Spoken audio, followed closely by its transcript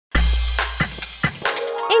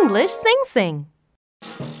English sing-sing.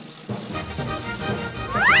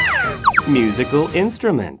 Musical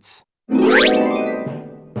instruments.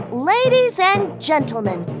 Ladies and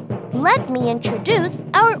gentlemen, let me introduce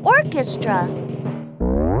our orchestra.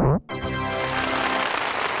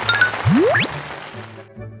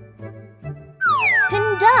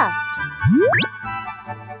 Conduct.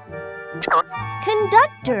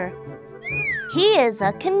 Conductor. He is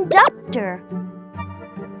a conductor.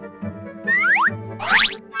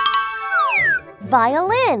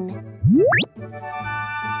 Violin.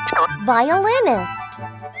 Violinist.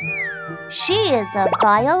 She is a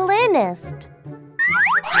violinist.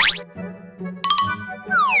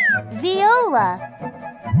 Viola.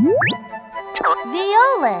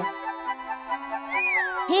 Violist.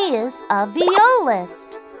 He is a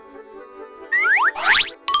violist.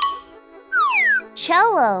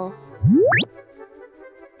 Cello.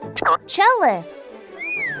 Cellist.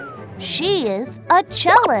 She is a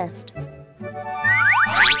cellist.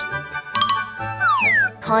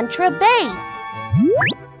 Contrabass.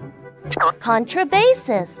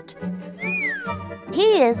 Contrabassist.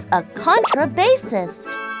 He is a contrabassist.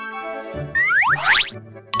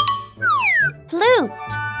 Flute.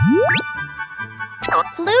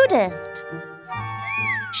 Flutist.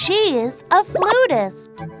 She is a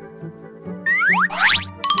flutist.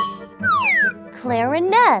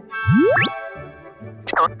 Clarinet.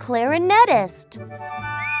 Clarinetist.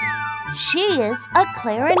 She is a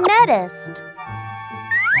clarinetist.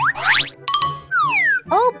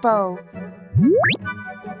 Oboe.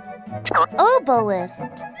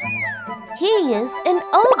 Oboist. He is an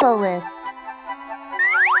oboist.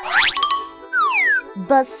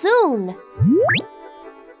 Bassoon.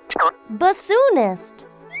 Bassoonist.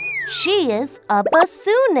 She is a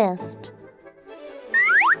bassoonist.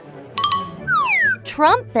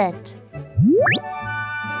 Trumpet.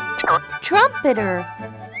 Trumpeter.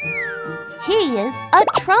 He is a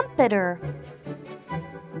trumpeter.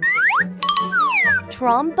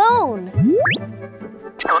 Trombone.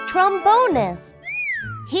 Trombonist.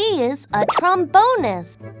 He is a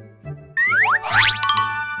trombonist.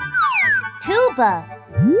 Tuba.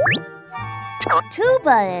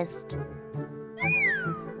 Tubaist.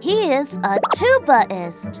 He is a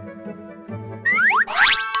tubaist.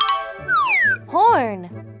 Horn.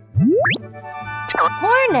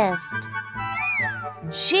 Hornist.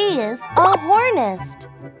 She is a hornist.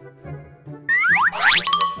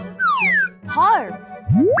 Harp.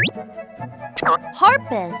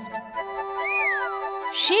 Harpist.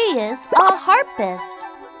 She is a harpist.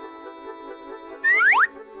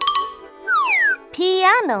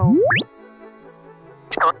 Piano.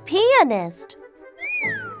 Pianist.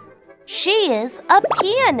 She is a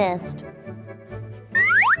pianist.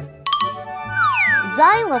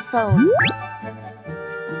 Xylophone.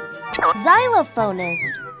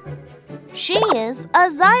 Xylophonist. She is a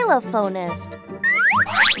xylophonist.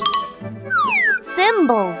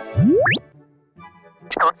 Cymbals.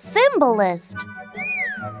 Cymbalist.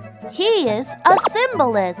 He is a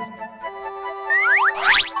cymbalist.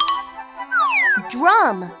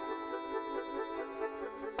 Drum.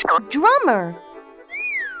 Drummer.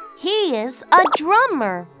 He is a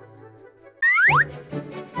drummer.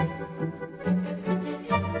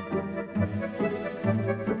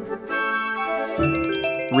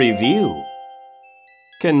 Review.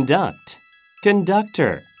 Conduct.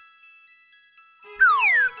 Conductor.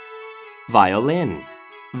 Violin.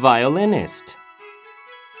 Violinist.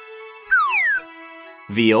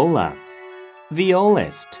 Viola.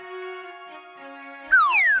 Violist.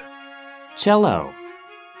 Cello.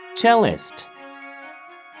 Cellist.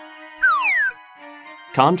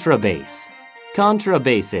 Contrabass.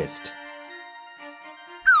 Contrabassist.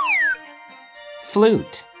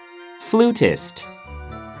 Flute. Flutist.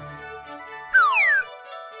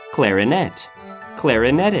 Clarinet.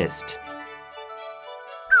 Clarinetist.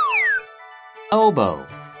 Oboe.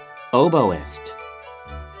 Oboist.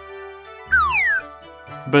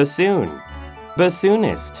 Bassoon.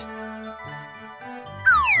 Bassoonist.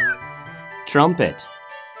 Trumpet.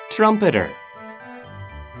 Trumpeter.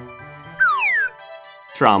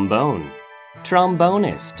 Trombone.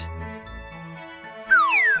 Trombonist.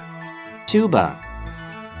 Tuba.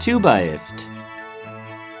 Tubaist.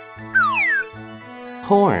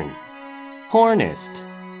 Horn. Hornist.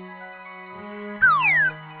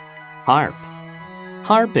 Harp.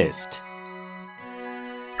 Harpist.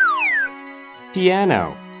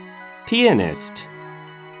 Piano. Pianist.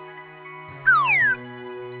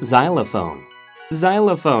 Xylophone.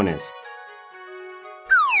 Xylophonist.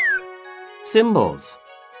 Cymbals.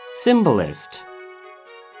 Cymbalist.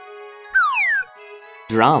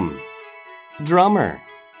 Drum. Drummer.